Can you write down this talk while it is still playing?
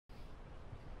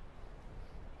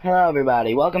Hello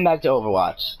everybody, welcome back to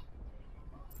Overwatch.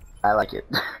 I like it.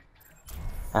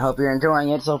 I hope you're enjoying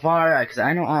it so far, because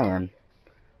I know I am.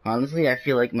 Honestly, I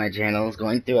feel like my channel is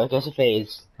going through, a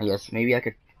phase. Maybe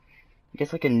like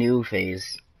a new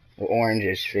phase. Or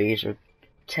orangish phase, or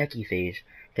techie phase.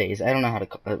 I don't know how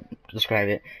to describe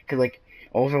it. Because, like,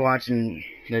 Overwatch and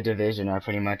The Division are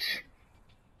pretty much,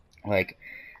 like,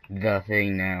 the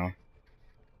thing now.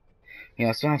 You know,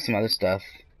 I still have some other stuff.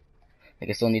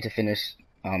 Like, I still need to finish,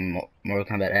 Mortal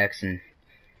Kombat X, and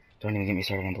don't even get me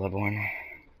started on Bloodborne.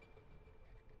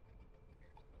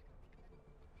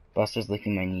 Buster's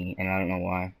licking my knee, and I don't know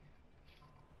why.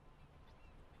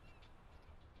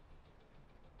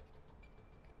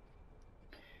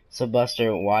 So,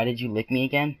 Buster, why did you lick me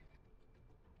again?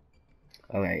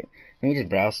 Alright, let me just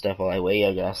browse stuff while I wait,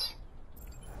 I guess.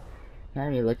 Let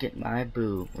me look at my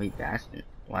boo. Wait, that's...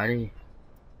 Why did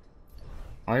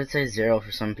it say 0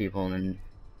 for some people, and then...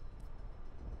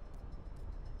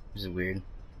 This is weird.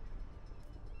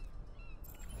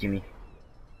 Gimme.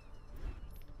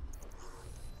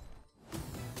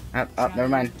 Oh, never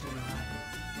mind.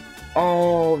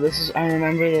 Oh, I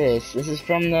remember this. This is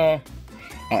from the...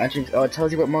 entrance. Oh, it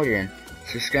tells you what mode you're in.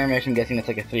 So skirmish, I'm guessing it's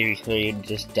like a 3v3,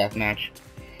 just deathmatch.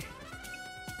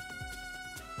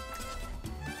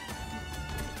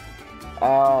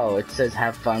 Oh, it says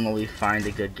have fun while we find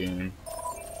a good game.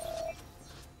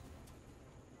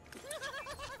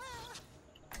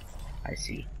 I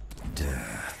see.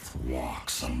 Death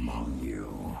walks among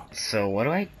you. So what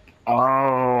do I...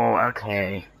 Oh,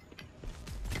 okay.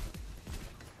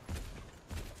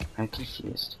 I'm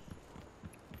confused.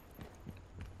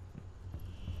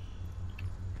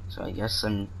 So I guess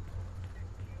can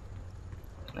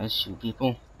I shoot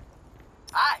people?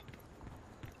 Hi!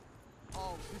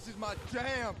 Oh, this is my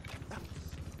jam!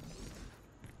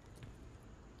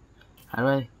 How do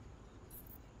I...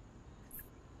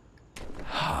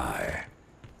 Hi.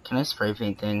 Can I spray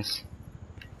paint things?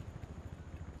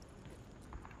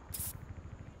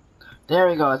 There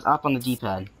we go, it's up on the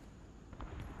D-pad.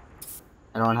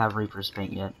 I don't have Reaper's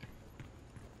paint yet.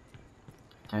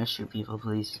 Can I shoot people,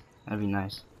 please? That'd be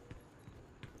nice.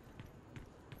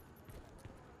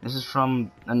 This is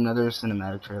from another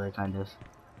cinematic trailer, kind of.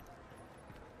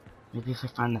 Maybe if I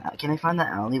find that... Can I find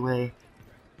that alleyway?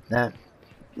 That,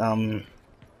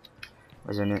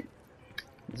 was in it?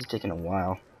 This is taking a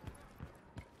while.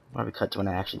 I'll probably cut to when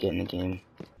I actually get in the game.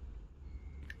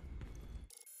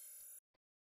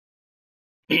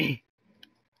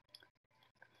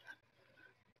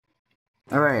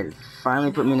 Alright,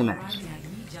 finally put me in the match.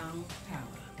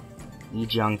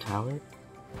 Lijiang Tower?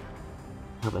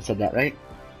 I hope I said that right.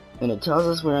 And it tells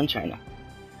us we're in China.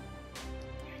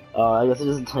 I guess it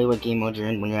doesn't tell you what game mode you're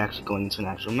in when you're actually going into an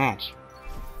actual match.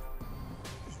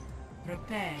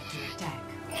 Prepare to attack.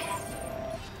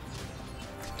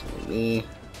 Me.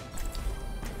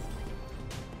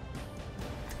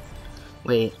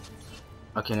 Wait.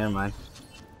 Okay, never mind.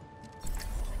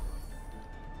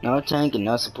 No tank and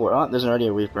no support. Oh, there's already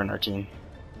a Reaper in our team.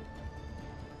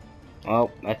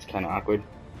 Oh, that's kind of awkward.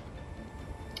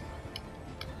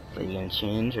 Are you gonna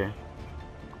change or?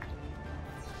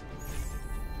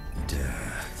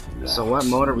 Death. So what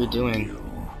mode are we doing?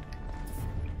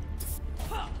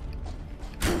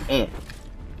 Hey,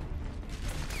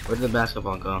 where did the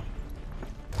basketball go?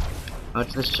 Oh,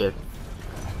 it's this shit.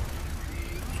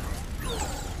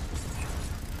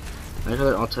 I know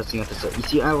they're all testing out this. You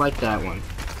see, I like that one.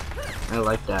 I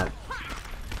like that.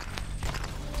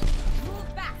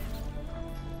 Move back.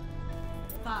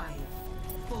 5,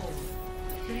 4,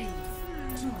 3,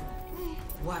 2,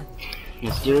 1.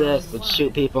 Let's do this. Let's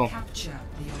shoot people. Capture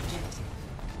the objective.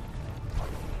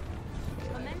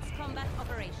 Commence combat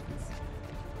operations.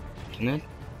 Can I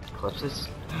clutch this?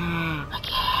 I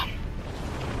can.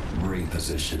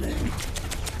 Repositioning.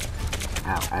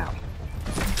 Ow, ow.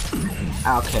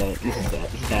 Okay, this is bad.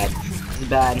 This is bad. This is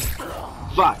bad.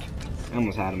 Fuck! I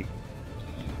almost had him.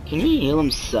 Can he heal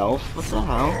himself? What the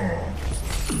hell?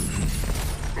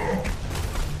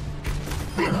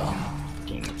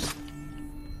 Damn it.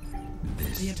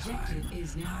 This The objective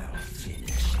is now I'll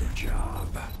finish the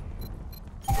job.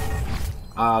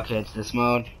 Oh, okay, it's this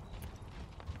mode.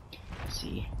 Let's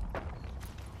see.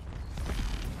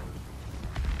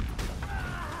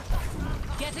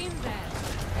 Get in there.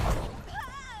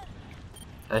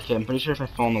 Okay, I'm pretty sure if I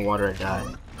fall in the water, I die.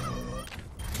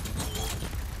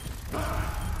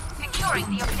 Securing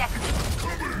the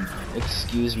objective.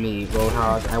 Excuse me,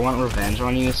 Roadhog. I want revenge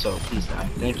on you, so please die.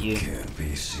 Thank you. Can't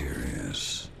be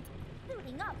serious.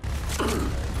 Suiting up.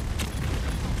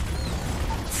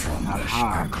 From the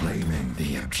Aha. claiming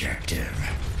the objective.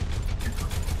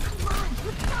 Come on,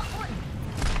 you've got one.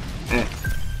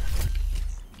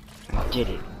 did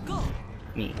it.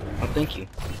 Me. Oh, thank you.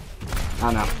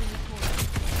 Oh no.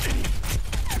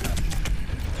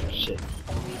 Shit.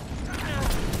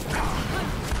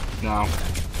 No.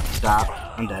 Stop.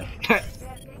 I'm dead.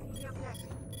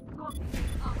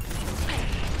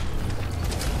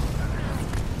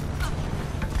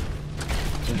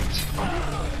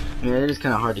 I mean, it is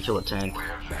kind of hard to kill a tank,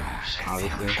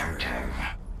 obviously.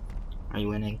 Are you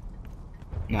winning?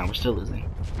 No, we're still losing.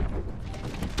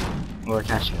 Or we're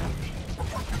catching up.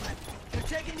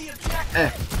 Did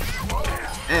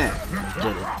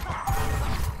it.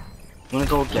 You wanna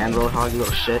go again, Roadhog, you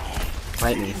little shit?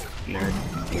 Fight me, nerd.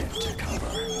 Get to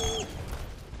cover.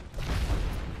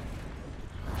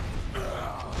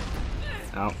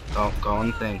 Oh, go on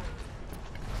the thing.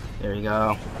 There you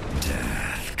go.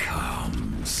 Death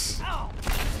comes.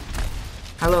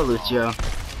 Hello, Lucio.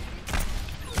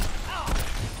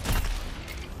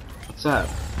 What's up?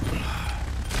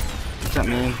 What's up,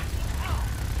 man?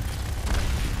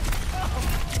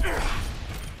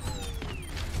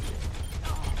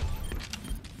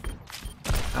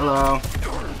 Hello.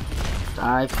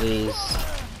 Die, please.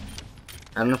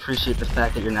 I don't appreciate the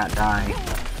fact that you're not dying.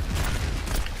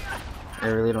 I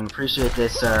really don't appreciate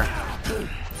this, sir.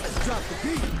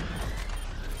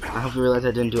 I hope you realize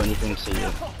I didn't do anything to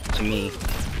you. To me.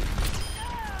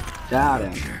 Got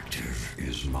him. Objective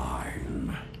is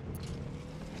mine.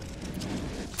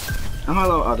 Oh,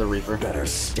 hello, other Reaper. Better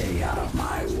stay out of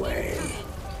my way.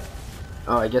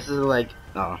 Oh, I guess this is like...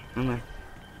 Oh, never mind.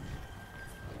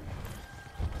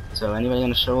 So, anybody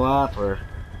gonna show up, or...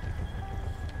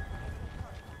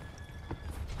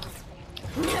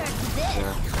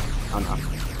 Sure. Oh, no.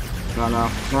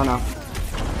 No.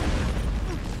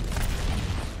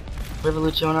 We have a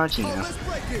Lucio on our team now.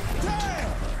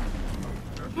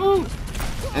 Woo!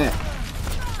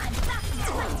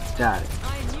 Got it.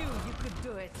 I knew you could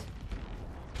do it.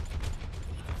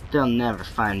 They'll never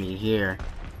find me here.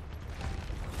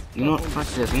 You know what? Fuck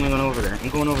this. I'm going over there. I'm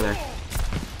going over there.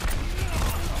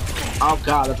 Oh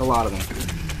god, that's a lot of them.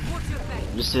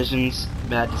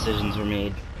 Bad decisions were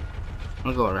made.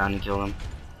 I'll go around and kill them.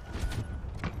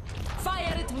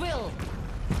 Fire at will.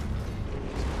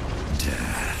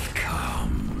 Death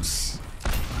comes.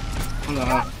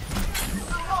 Hello.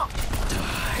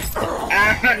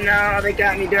 Ah, no, they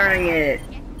got me during it.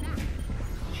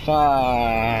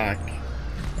 Fuck.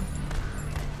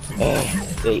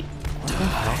 Wait.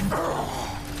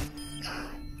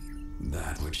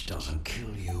 That which doesn't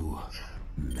kill you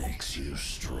makes you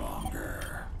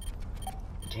stronger.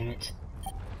 Damn it.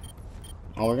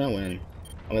 Oh, we're gonna win.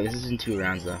 Oh, wait, this is in 2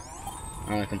 rounds, though.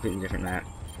 On a completely different map.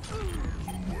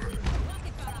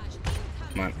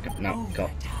 Come on, no, go.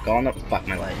 Go on the fuck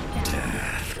my life.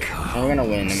 Oh, we're gonna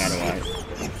win no matter what.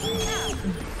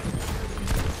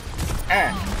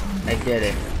 Ah! I did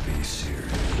it. Be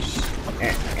serious.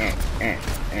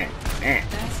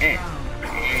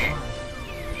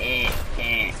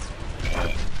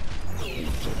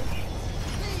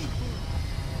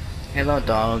 Hello,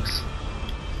 dogs.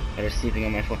 That are sleeping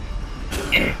on my floor.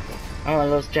 Oh,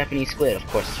 those Japanese squid. Of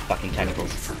course, it's fucking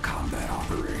tentacles. For combat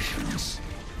operations.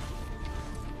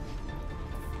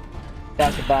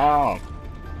 That's the ball.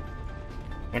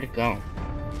 Where'd it go?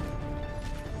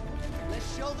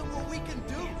 Let's show them what we can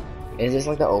do. Is this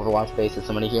like the Overwatch base? Is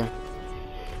somebody here?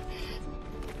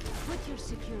 Put your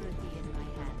security in my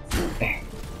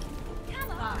hands.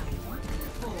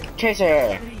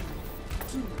 Chaser! 3,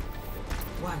 2,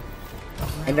 1.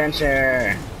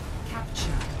 Adventure!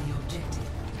 Capture the objective.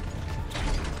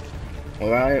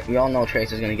 Well, we all know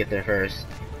Tracer's gonna get there first.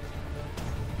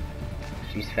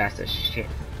 She's fast as shit.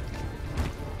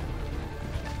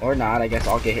 Or not, I guess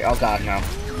I'll get here. Oh god, no.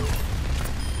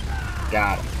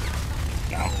 Got him.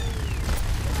 No.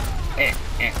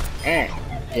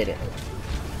 Did it.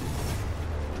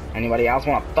 Anybody else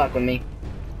wanna fuck with me?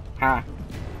 Huh?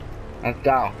 Let's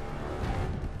go.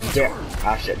 There.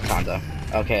 Ah shit, Santo.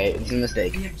 Okay, it's a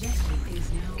mistake. The objective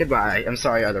is now. Goodbye. I'm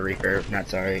sorry, other Reaper. Not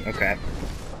sorry. Okay.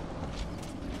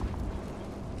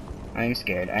 I'm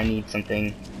scared. I need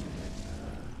something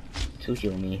to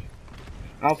heal me.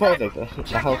 Oh, perfect. The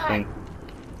health thing.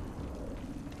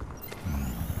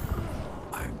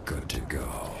 I'm good to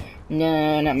go.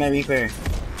 No, not my Reaper.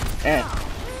 I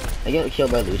get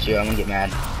killed by Lucio. I'm gonna get mad.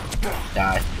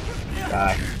 Die.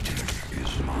 Die.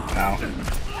 Is mine. No.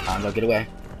 Hanzo, get away.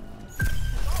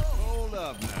 Hold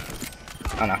up now.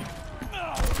 Oh no.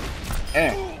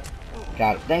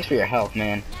 Got it. Thanks for your help,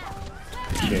 man.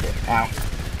 Appreciate it. Ow.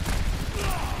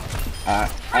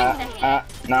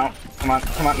 No. Come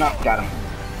on, no. Got him.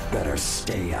 Better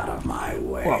stay out of my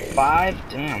way. What, 5?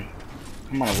 Damn.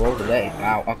 I'm on a roll today.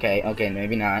 Wow, okay,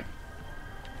 maybe not.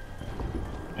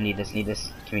 I need this, Give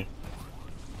me.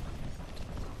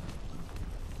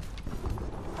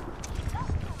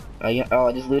 Yeah,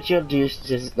 oh, does Lucio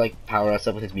just like power us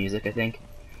up with his music, I think?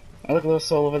 Oh, look, a little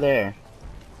soul over there.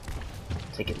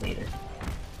 Take it later.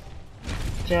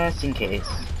 Just in case.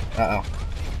 Uh-oh.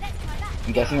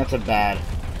 I'm guessing that's a bad.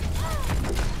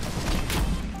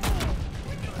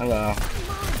 Hello.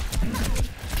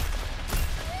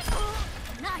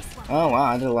 Oh wow,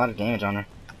 I did a lot of damage on her.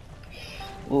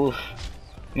 Oof.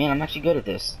 Man, I'm actually good at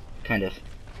this. Kind of.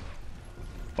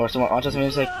 Or someone, I'll just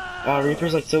like, oh,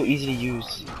 Reaper's like so easy to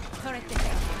use.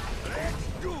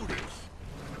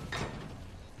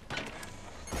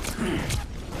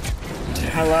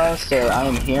 Hello, sir. I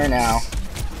am here now.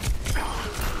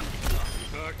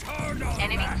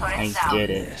 I did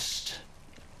it.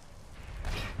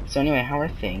 So anyway, how are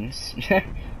things?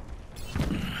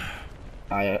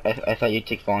 I thought you'd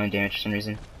take falling damage for some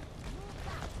reason.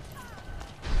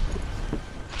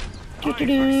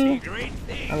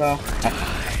 Hello.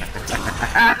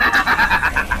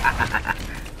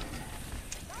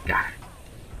 God.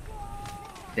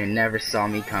 They never saw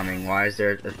me coming. Why is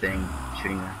there a thing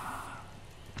shooting them?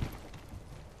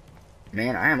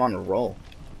 Man, I am on a roll.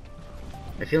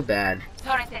 I feel bad.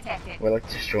 We're like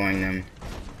destroying them.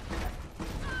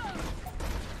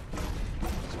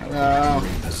 Hello.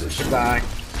 Goodbye.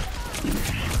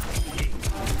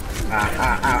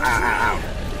 Ow.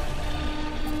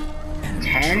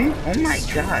 10? Oh my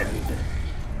god.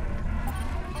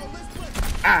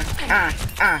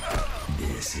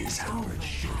 This is how it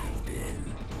should have been.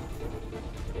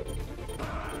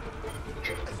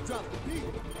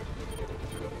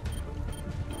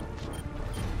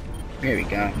 Here we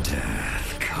go.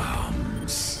 Death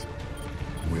comes.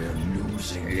 We're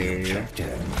losing the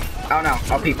objective. Oh no,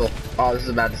 oh people. Oh, this is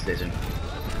a bad decision.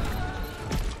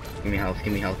 Give me health,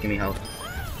 give me health, give me health.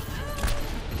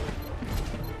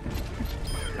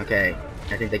 Okay,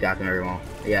 I think they got them everyone.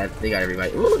 Yeah, they got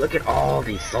everybody. Ooh, look at all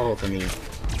these souls to me.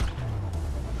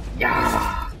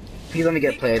 Yeah. Please let me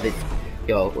get play the.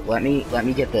 Yo, let me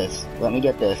get this. Let me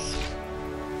get this.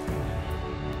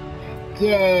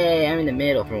 Yay! I'm in the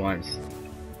middle for once.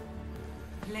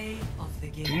 Play of the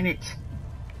game. Damn it.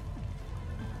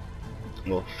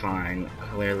 Well, fine.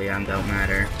 Clearly, I don't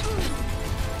matter.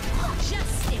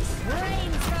 Justice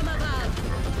reigns from above.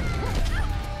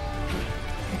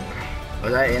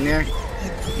 Was I in there?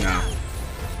 No.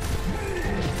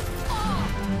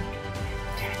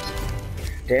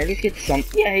 Did I at least get some?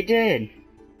 Yeah, I did.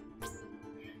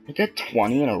 I got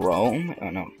 20 in a row. Oh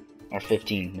no, or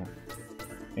 15. No,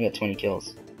 I got 20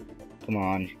 kills. Come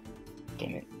on,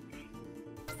 damn it.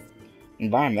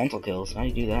 Environmental kills. How do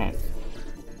you do that?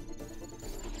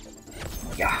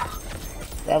 Yeah.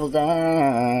 Level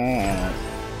down.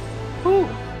 Woo.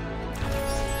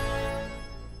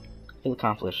 Feel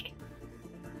accomplished.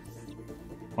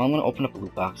 Well, I'm gonna open up a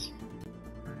loot box.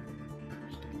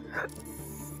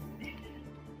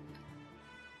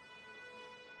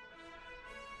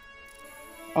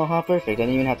 Oh, how perfect. I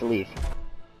didn't even have to leave.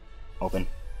 Open.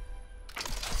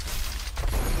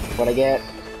 What'd I get?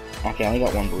 Okay, I only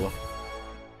got one blue.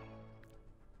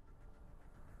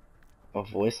 A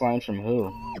voice line from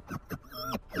who?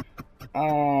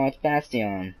 Oh, it's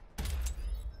Bastion.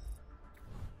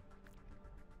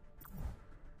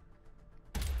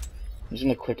 I'm just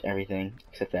gonna quit everything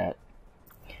except that.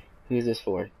 Who is this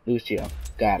for? Lucio.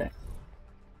 Got it.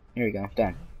 Here we go.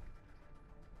 Done.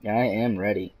 Yeah, I am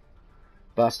ready.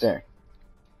 Buster.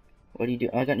 What do you do?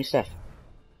 Oh, I got new stuff.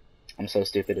 I'm so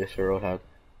stupid. It's for Roadhog.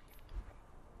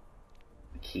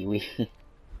 Kiwi.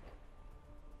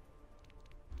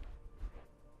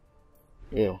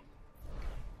 Ew.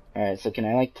 Alright, so can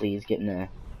I, like, please get in a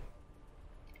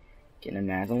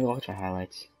match? Let me watch my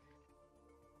highlights.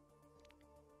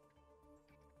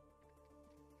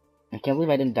 I can't believe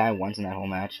I didn't die once in that whole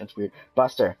match. That's weird.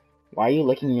 Buster, why are you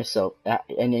licking yourself?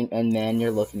 And man,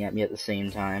 you're looking at me at the same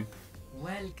time.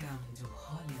 Welcome to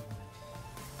Hollywood.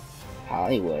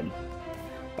 Hollywood.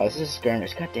 Oh, this is a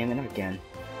skirmish. God damn it, not again.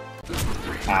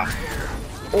 Ah.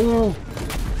 Oh!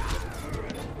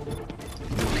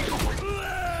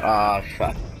 Oh,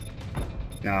 fuck.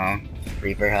 No.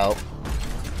 Reaper, help.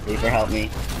 Reaper, help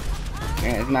me.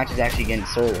 Man, this match is actually getting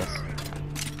soulless.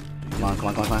 Come on, come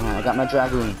on, come on, come on. I got my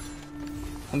Dragoon.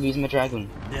 I'm using my Dragoon.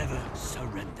 Never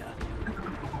surrender.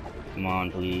 Come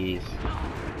on, please.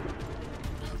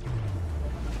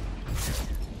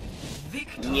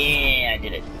 Yeah, I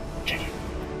did it.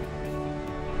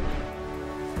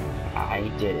 I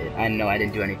did it. I know I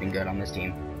didn't do anything good on this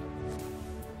team.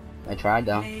 I tried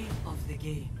though. Play of the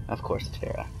game. Of course it's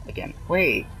Farah. Again.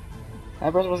 Wait.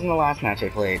 That wasn't the last match I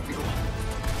played.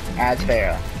 As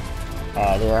Farah.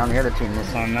 They're on the other team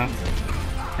this time though.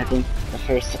 I think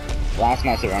last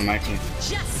match they were on my team.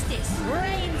 Justice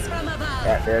reigns from above.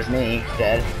 Yeah, there's me,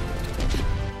 dead.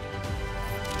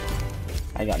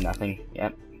 I got nothing.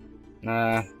 Yep.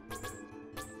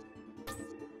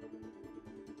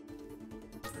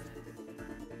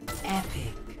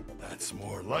 Epic. That's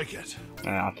more like it.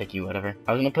 I'll pick you, whatever.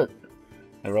 I was gonna put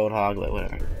a Roadhog, but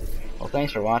whatever. Well,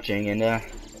 thanks for watching, and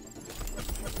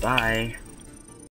bye.